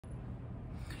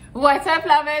What's up,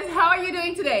 lovers? How are you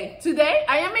doing today? Today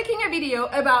I am making a video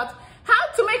about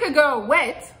how to make a girl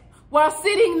wet while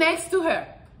sitting next to her.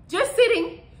 Just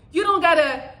sitting. You don't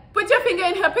gotta put your finger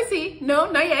in her pussy.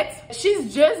 No, not yet.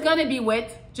 She's just gonna be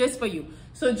wet just for you.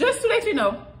 So just to let you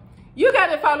know, you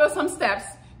gotta follow some steps.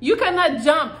 You cannot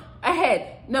jump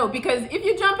ahead. No, because if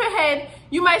you jump ahead,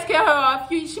 you might scare her off.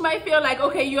 She might feel like,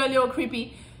 okay, you're a little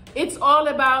creepy. It's all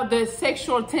about the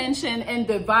sexual tension and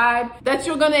the vibe that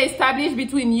you're gonna establish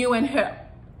between you and her.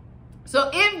 So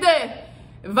if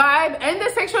the vibe and the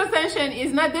sexual tension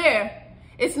is not there,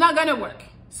 it's not gonna work.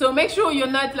 So make sure you're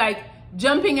not like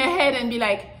jumping ahead and be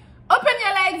like, open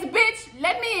your legs, bitch,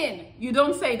 let me in. You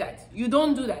don't say that. You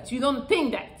don't do that. You don't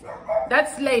think that.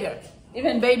 That's later.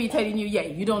 Even baby telling you, yeah,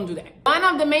 you don't do that. One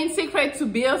of the main secrets to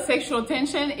build sexual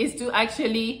tension is to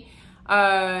actually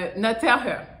not tell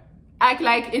her. Act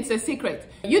like it's a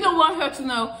secret. You don't want her to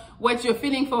know what you're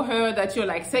feeling for her, that you're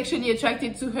like sexually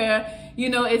attracted to her. You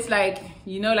know, it's like,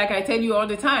 you know, like I tell you all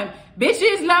the time,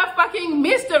 bitches love fucking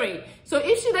mystery. So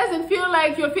if she doesn't feel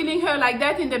like you're feeling her like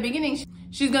that in the beginning,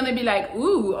 she's gonna be like,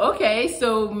 ooh, okay,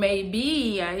 so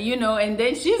maybe, you know, and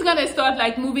then she's gonna start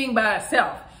like moving by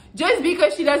herself just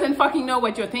because she doesn't fucking know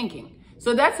what you're thinking.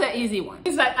 So that's an easy one.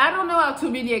 It's like, I don't know how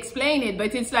to really explain it,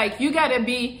 but it's like, you gotta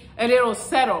be a little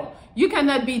settled. You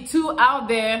cannot be too out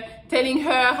there telling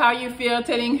her how you feel,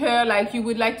 telling her like you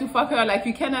would like to fuck her. Like,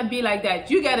 you cannot be like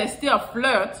that. You gotta still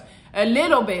flirt a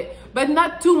little bit, but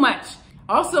not too much.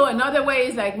 Also, another way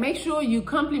is like, make sure you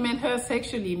compliment her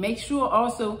sexually. Make sure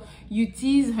also you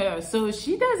tease her so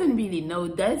she doesn't really know,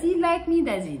 does he like me,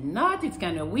 does he not? It's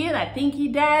kind of weird, I think he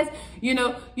does. You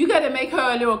know, you gotta make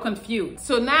her a little confused.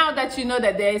 So now that you know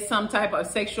that there is some type of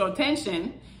sexual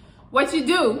tension, what you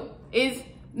do is,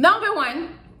 number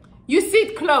one, you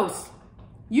sit close.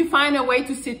 You find a way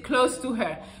to sit close to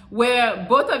her where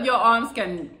both of your arms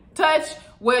can touch,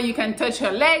 where you can touch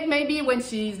her leg maybe when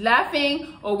she's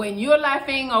laughing or when you're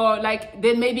laughing, or like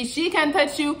then maybe she can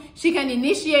touch you, she can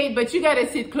initiate, but you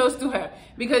gotta sit close to her,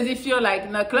 because if you're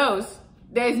like not close,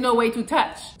 there's no way to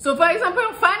touch. So for example,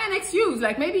 find an excuse,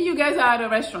 like maybe you guys are at a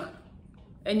restaurant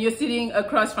and you're sitting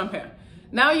across from her.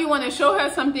 Now you wanna show her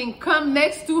something, come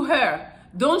next to her.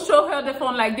 Don't show her the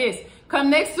phone like this. Come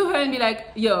next to her and be like,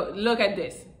 yo, look at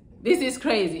this. This is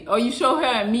crazy. Or you show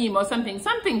her a meme or something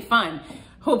fun,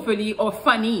 hopefully, or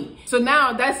funny. So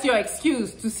now that's your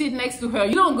excuse to sit next to her.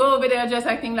 You don't go over there just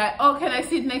acting like, oh, can I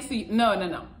sit next to you? No, no,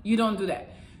 no. You don't do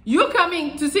that. You're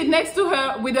coming to sit next to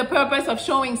her with the purpose of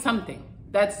showing something.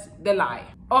 That's the lie.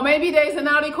 Or maybe there's an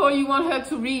article you want her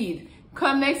to read.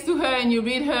 Come next to her and you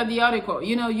read her the article.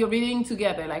 You know, you're reading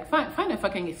together. Like, find a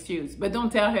fucking excuse. But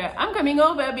don't tell her, I'm coming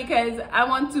over because I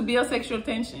want to build sexual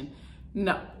tension.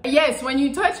 No. Yes, when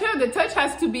you touch her, the touch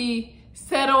has to be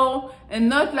settled and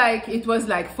not like it was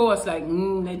like forced, like,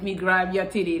 let me grab your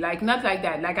titty. Like, not like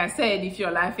that. Like I said, if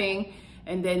you're laughing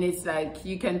and then it's like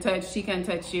you can touch, she can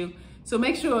touch you. So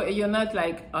make sure you're not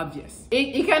like obvious.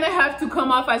 It kind of have to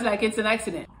come off as like it's an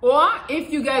accident. Or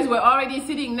if you guys were already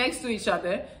sitting next to each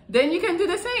other, then you can do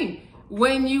the same.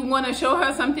 When you want to show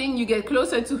her something, you get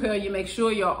closer to her, you make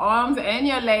sure your arms and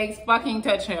your legs fucking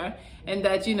touch her, and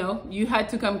that, you know, you had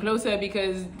to come closer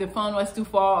because the phone was too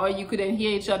far or you couldn't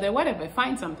hear each other, whatever,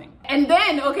 find something. And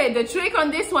then, okay, the trick on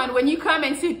this one, when you come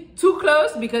and sit too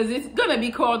close, because it's gonna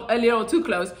be called a little too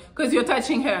close because you're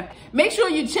touching her, make sure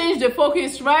you change the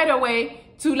focus right away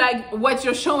to like what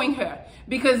you're showing her,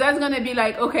 because that's gonna be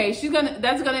like, okay,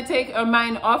 that's gonna take her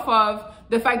mind off of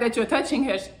the fact that you're touching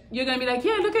her. You're gonna be like,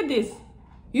 yeah, look at this,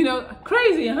 you know,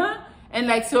 crazy, huh? And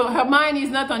like, so her mind is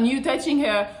not on you touching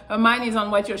her, her mind is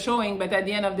on what you're showing, but at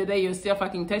the end of the day, you're still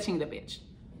fucking touching the bitch,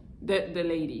 the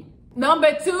lady.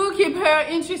 Number two, keep her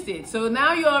interested. So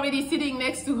now you're already sitting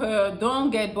next to her, don't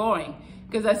get boring.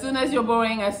 Because as soon as you're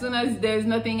boring, as soon as there's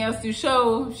nothing else to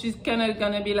show, she's kind of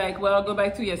gonna be like, well, go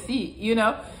back to your seat, you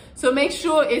know? So make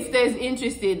sure it stays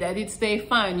interested, that it stays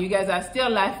fun. You guys are still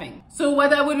laughing. So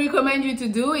what I would recommend you to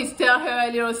do is tell her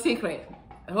a little secret.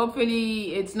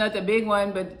 Hopefully it's not a big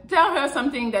one, but tell her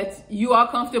something that you are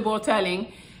comfortable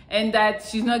telling and that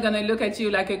she's not gonna look at you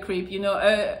like a creep, you know,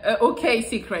 a okay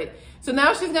secret. So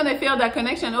now she's gonna feel that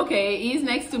connection. Okay, he's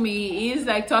next to me, he's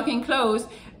like talking close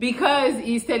because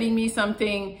he's telling me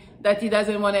something that he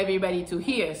doesn't want everybody to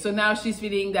hear. So now she's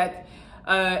feeling that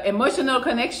emotional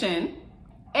connection,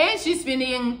 and she's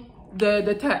feeling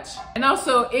the touch. And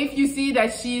also, if you see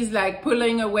that she's like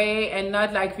pulling away and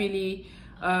not like really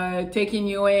taking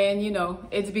you in, you know,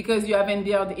 it's because you haven't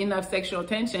built enough sexual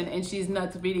tension and she's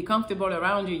not really comfortable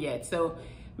around you yet. So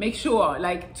make sure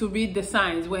like to read the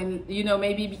signs when, you know,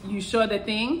 maybe you show the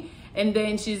thing and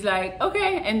then she's like,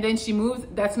 okay, and then she moves,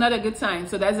 that's not a good sign.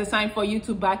 So that's a sign for you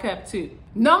to back up too.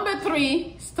 Number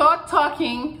 3, start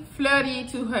talking flirty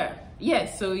to her.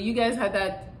 Yes, so you guys had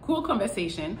that cool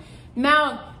conversation.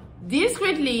 Now,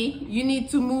 discreetly, you need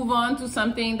to move on to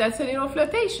something that's a little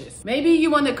flirtatious. Maybe you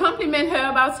want to compliment her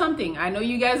about something. I know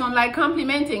you guys don't like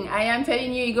complimenting. I am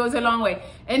telling you, it goes a long way.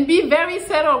 And be very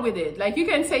subtle with it. Like, you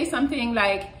can say something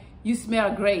like, you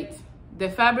smell great. The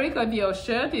fabric of your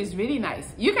shirt is really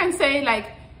nice. You can say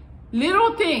like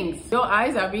little things. Your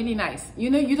eyes are really nice. You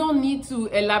know, you don't need to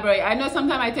elaborate. I know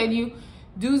sometimes I tell you,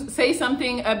 say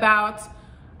something about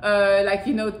like,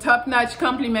 you know, top-notch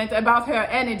compliment about her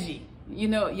energy. You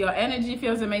know, your energy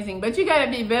feels amazing, but you gotta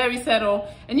be very subtle,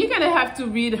 and you're gonna have to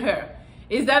read her.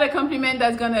 Is that a compliment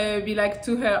that's gonna be like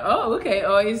to her, oh, okay,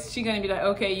 or is she gonna be like,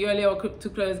 okay, you're a little too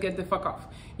close, get the fuck off?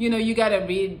 You know, you gotta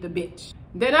read the bitch.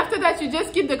 Then after that, you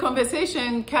just keep the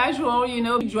conversation casual, you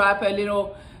know, drop a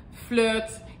little flirt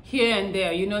here and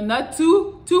there, you know, not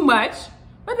too much,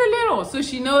 but a little, so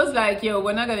she knows like, yo,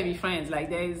 we're not gonna be friends, like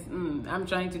there's, I'm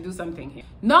trying to do something here.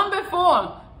 Number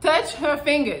 4, touch her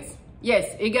fingers.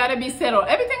 Yes, it gotta be settled.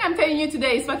 Everything I'm telling you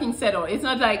today is fucking settled. It's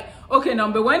not like, okay,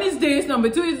 number 1 is this, number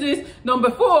 2 is this,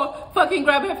 number 4, fucking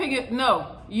grab her finger.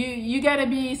 No, you gotta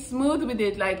be smooth with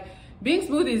it. Like, being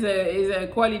smooth is a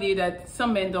quality that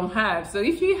some men don't have. So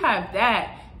if you have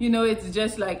that, you know, it's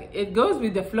just like, it goes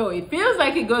with the flow. It feels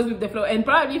like it goes with the flow. And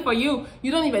probably for you,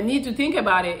 you don't even need to think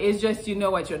about it. It's just, you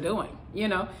know what you're doing, you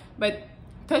know. But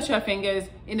touch her fingers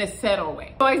in a settled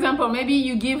way. For example, maybe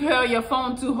you give her your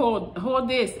phone to hold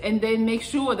this, and then make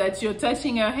sure that you're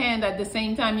touching her hand at the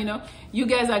same time, you know. You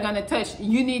guys are gonna touch,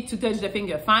 you need to touch the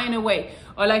finger, find a way.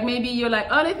 Or like maybe you're like,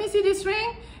 oh, let me see this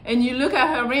ring. And you look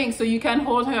at her ring so you can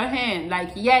hold her hand.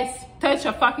 Like, yes, touch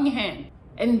her fucking hand.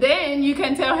 And then you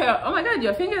can tell her, oh my God,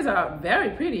 your fingers are very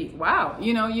pretty. Wow.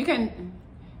 You know, you can,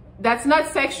 that's not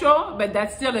sexual, but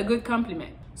that's still a good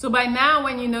compliment. So by now,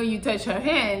 when you know you touch her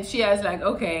hand, she has like,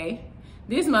 okay,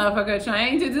 this motherfucker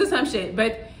trying to do some shit.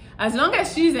 But as long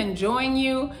as she's enjoying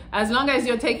you, as long as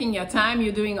you're taking your time,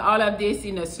 you're doing all of this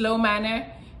in a slow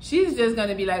manner, she's just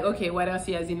gonna be like, okay, what else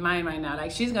he has in mind right now?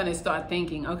 Like, she's gonna start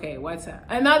thinking, okay, what's up?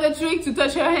 Another trick to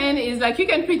touch her hand is like, you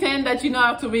can pretend that you know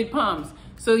how to read palms.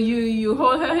 So you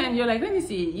hold her hand, you're like, let me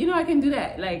see, you know, I can do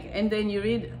that. Like, and then you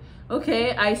read,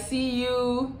 okay, I see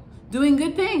you doing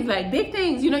good things, like big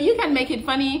things. You know, you can make it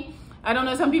funny. I don't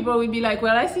know, some people would be like,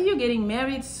 well, I see you getting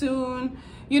married soon.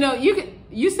 You know,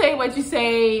 you say what you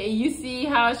say, you see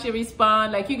how she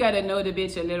responds. Like, you gotta know the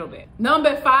bitch a little bit.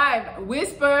 Number 5,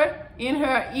 whisper in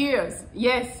her ears.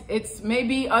 Yes, it's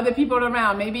maybe other people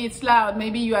around, maybe it's loud,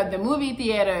 maybe you're at the movie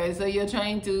theater, so you're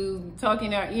trying to talk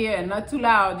in her ear and not too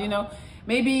loud, you know.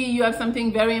 Maybe you have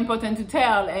something very important to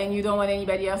tell and you don't want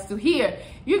anybody else to hear.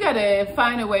 You gotta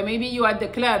find a way. Maybe you're at the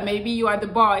club, maybe you're at the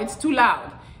bar, it's too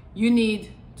loud. You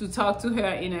need to talk to her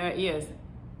in her ears.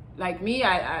 Like me,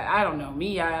 I don't know,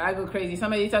 me, I go crazy.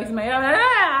 Somebody talks to my ear,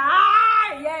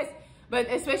 I'm like, yes. But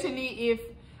especially if,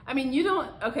 I mean, you don't,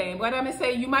 okay, what I'm gonna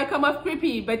say, you might come off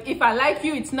creepy, but if I like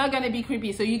you, it's not gonna be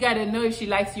creepy. So you gotta know if she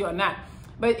likes you or not.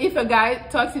 But if a guy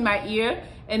talks in my ear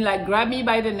and like grab me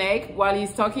by the neck while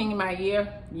he's talking in my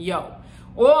ear, yo.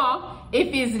 Or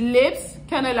if his lips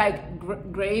kind of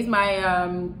like graze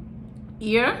my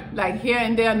ear, like here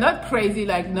and there, not crazy,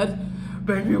 like not,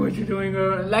 baby, what you doing?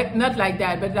 Like, not like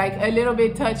that, but like a little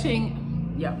bit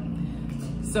touching, yeah.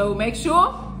 So make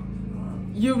sure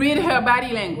you read her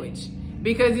body language,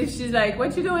 because if she's like,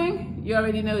 what you doing? You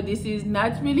already know this is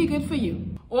not really good for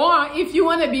you. Or if you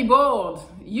want to be bold,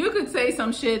 you could say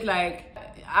some shit like,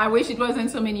 I wish it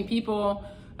wasn't so many people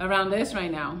around us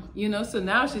right now, you know? So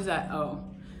now she's like, oh,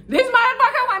 this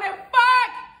motherfucker wanna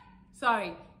fuck!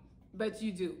 Sorry, but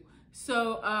you do.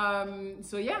 So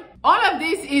yeah. All of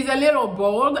this is a little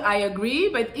bold, I agree,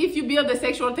 but if you build the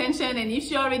sexual tension and if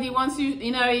she already wants you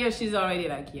in her ear, she's already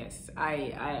like, yes,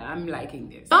 I'm liking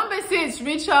this. Number 6,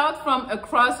 reach out from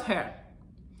across her.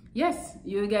 Yes,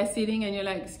 you guys sitting and you're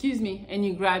like, excuse me, and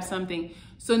you grab something.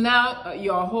 So now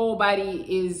your whole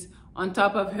body is on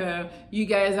top of her. You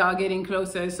guys are getting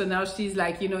closer. So now she's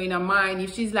like, you know, in her mind,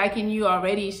 if she's liking you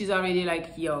already, she's already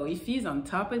like, yo, if he's on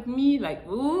top of me, like,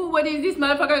 ooh, what is this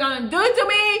motherfucker gonna do to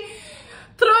me?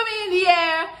 Throw me in the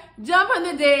air, jump on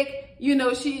the dick. You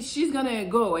know, she's gonna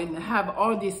go and have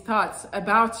all these thoughts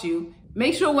about you.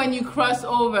 Make sure when you cross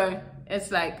over,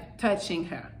 it's like touching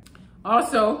her.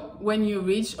 Also, when you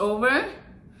reach over,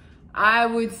 I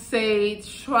would say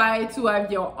try to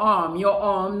have your arm,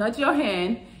 not your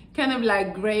hand, kind of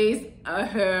like graze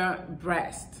her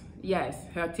breast. Yes,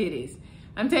 her titties.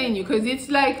 I'm telling you, because it's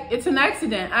like, it's an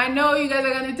accident. I know you guys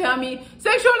are going to tell me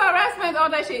sexual harassment, all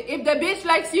that shit. If the bitch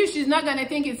likes you, she's not going to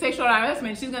think it's sexual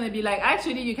harassment. She's going to be like,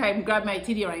 actually, you can grab my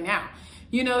titty right now.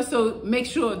 You know, so make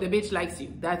sure the bitch likes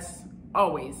you. That's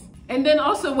always. And then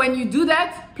also when you do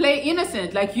that, play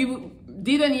innocent. Like you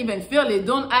didn't even feel it.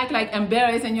 Don't act like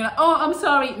embarrassed and you're like, oh, I'm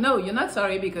sorry. No, you're not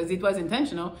sorry because it was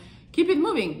intentional. Keep it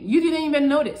moving. You didn't even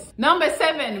notice. Number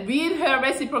 7, read her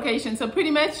reciprocation. So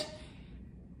pretty much,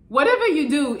 whatever you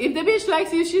do, if the bitch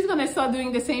likes you, she's gonna start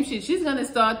doing the same shit. She's gonna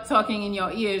start talking in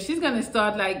your ear. She's gonna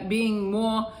start like being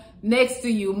more next to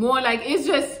you, more like, it's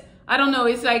just, I don't know.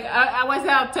 It's like, I was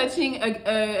out touching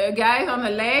a guy on the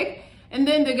leg, and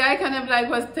then the guy kind of like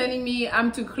was telling me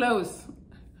I'm too close.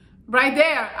 Right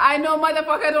there, I know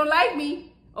motherfucker don't like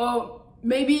me, or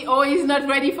maybe, oh, he's not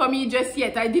ready for me just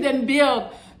yet. I didn't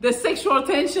build the sexual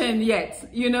tension yet,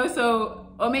 you know, so,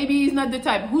 or maybe he's not the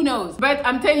type, who knows? But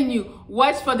I'm telling you,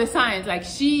 watch for the signs. Like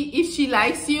if she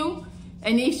likes you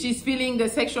and if she's feeling the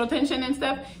sexual tension and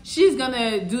stuff, she's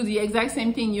gonna do the exact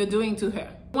same thing you're doing to her.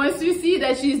 Once you see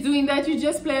that she's doing that, you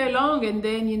just play along, and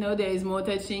then, you know, there is more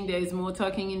touching, there is more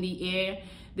talking in the air,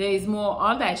 there is more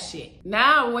all that shit.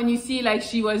 Now, when you see like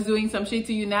she was doing some shit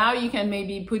to you, now you can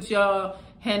maybe put your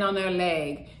hand on her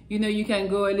leg. You know, you can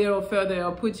go a little further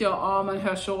or put your arm on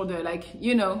her shoulder. Like,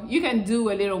 you know, you can do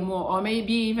a little more. Or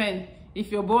maybe even, if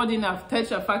you're bored enough, touch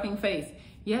her fucking face.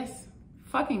 Yes,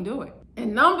 fucking do it.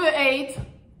 And number 8,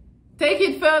 take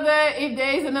it further if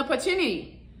there is an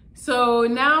opportunity. So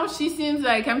now she seems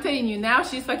like, I'm telling you, now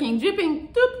she's fucking dripping.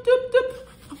 Doop, doop,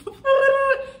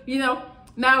 doop. You know,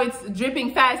 now it's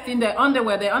dripping fast in the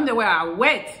underwear. The underwear are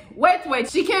wet, wet, wet.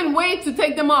 She can't wait to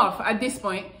take them off at this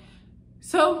point.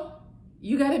 So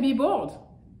you gotta be bold.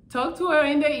 Talk to her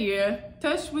in the ear,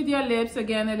 touch with your lips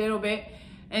again a little bit,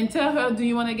 and tell her, do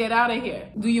you wanna get out of here?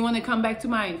 Do you wanna come back to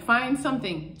mine? Find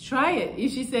something, try it.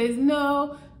 If she says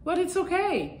no, but it's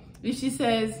okay. If she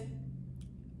says,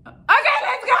 okay,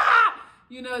 let's go,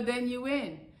 you know, then you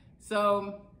win.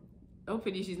 So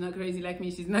hopefully she's not crazy like me.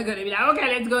 She's not gonna be like, okay,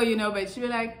 let's go, you know, but she'll be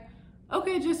like,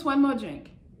 okay, just one more drink.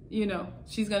 You know,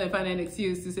 she's gonna find an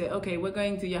excuse to say, okay, we're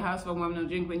going to your house for one more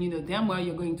drink, when you know damn well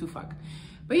you're going to fuck.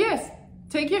 But yes,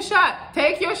 take your shot.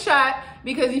 Take your shot,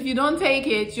 because if you don't take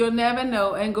it, you'll never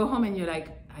know, and go home and you're like,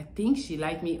 I think she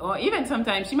liked me. Or even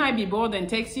sometimes she might be bored and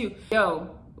text you,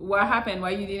 yo, what happened?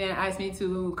 Why you didn't ask me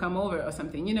to come over or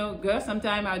something? You know, girls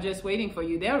sometimes are just waiting for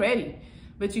you. They're ready,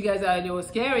 but you guys are a little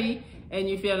scary and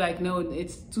you feel like, no,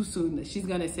 it's too soon. She's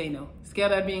gonna say no.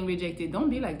 Scared of being rejected. Don't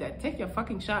be like that. Take your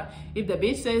fucking shot. If the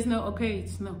bitch says no, okay,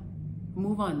 it's no.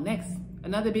 Move on. Next.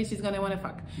 Another bitch is gonna wanna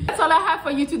fuck. That's all I have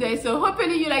for you today. So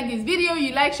hopefully you like this video.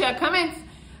 You like, share, comments.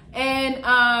 And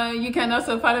you can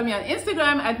also follow me on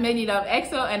Instagram at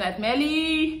MelliLoveXO and at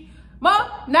Melli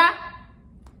Monaco.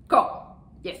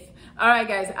 Yes. All right,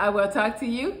 guys. I will talk to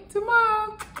you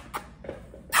tomorrow.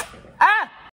 Ah!